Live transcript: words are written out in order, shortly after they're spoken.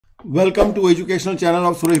Welcome to educational channel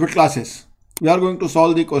of Suresh Bhatt classes. We are going to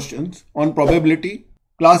solve the questions on probability,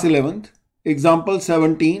 class 11th, example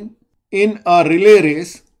 17. In a relay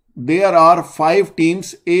race, there are 5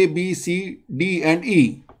 teams A, B, C, D and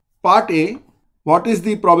E. Part A, what is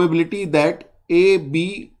the probability that A,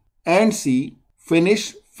 B and C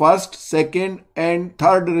finish first, second and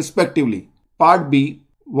third respectively? Part B,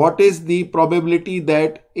 what is the probability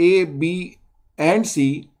that A, B and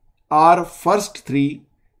C are first 3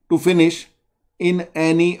 to finish in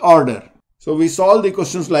any order? So we solve the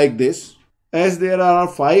questions like this. As there are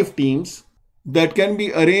 5 teams that can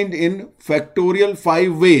be arranged in factorial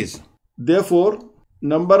 5 ways. Therefore,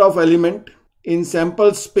 number of element in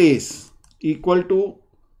sample space equal to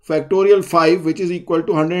factorial 5, which is equal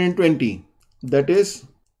to 120. That is,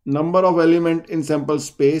 number of element in sample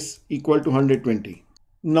space equal to 120.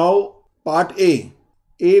 Now, part A,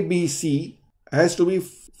 B, C has to be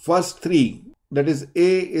first 3. That is,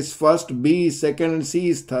 A is first, B is second and C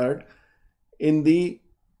is third in the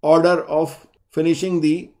order of finishing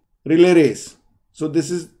the relay race. So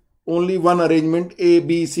this is only one arrangement, A,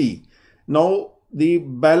 B, C. Now the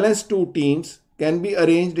balanced 2 teams can be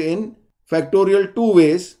arranged in factorial 2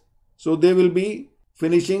 ways. So they will be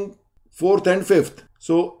finishing 4th and 5th.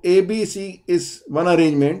 So A, B, C is one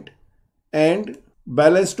arrangement and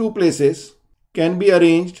balanced 2 places can be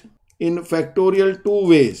arranged in factorial 2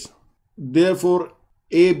 ways. Therefore,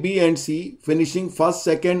 A, B and C finishing first,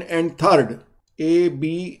 second and third. A,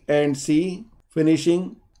 B and C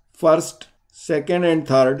finishing first, second and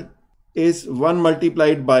third is 1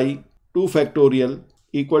 multiplied by 2 factorial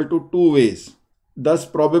equal to 2 ways. Thus,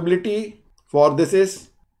 probability for this is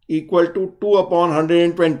equal to 2 upon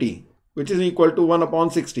 120, which is equal to 1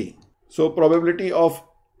 upon 60. So, probability of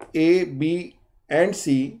A, B and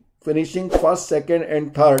C finishing first, second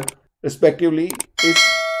and third respectively is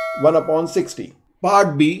 1 upon 60.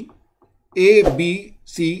 Part B, A, B,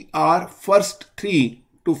 C are first 3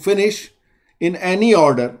 to finish in any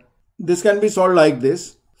order. This can be solved like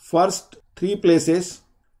this. First 3 places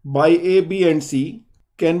by A, B and C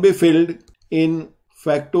can be filled in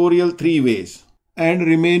factorial 3 ways, and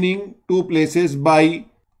remaining 2 places by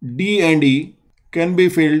D and E can be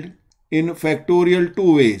filled in factorial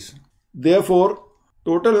 2 ways. Therefore,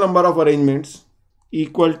 total number of arrangements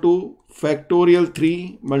equal to factorial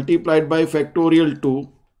 3 multiplied by factorial 2,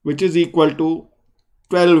 which is equal to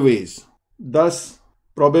 12 ways. Thus,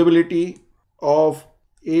 probability of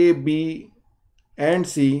A, B and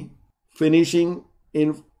C finishing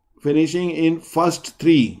in first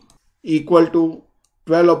 3 equal to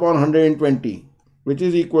 12 upon 120, which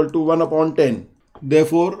is equal to 1 upon 10.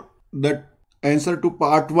 Therefore, the answer to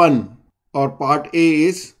part 1 or part A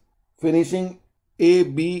is finishing A,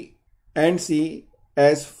 B and C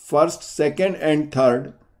as first, second and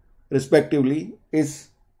third respectively is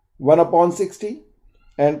 1 upon 60,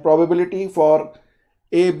 and probability for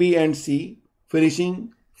A, B and C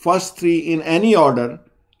finishing first 3 in any order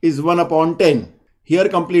is 1 upon 10. Here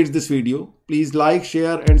completes this video. Please like,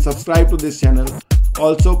 share and subscribe to this channel.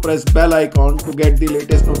 Also press bell icon to get the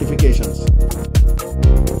latest notification.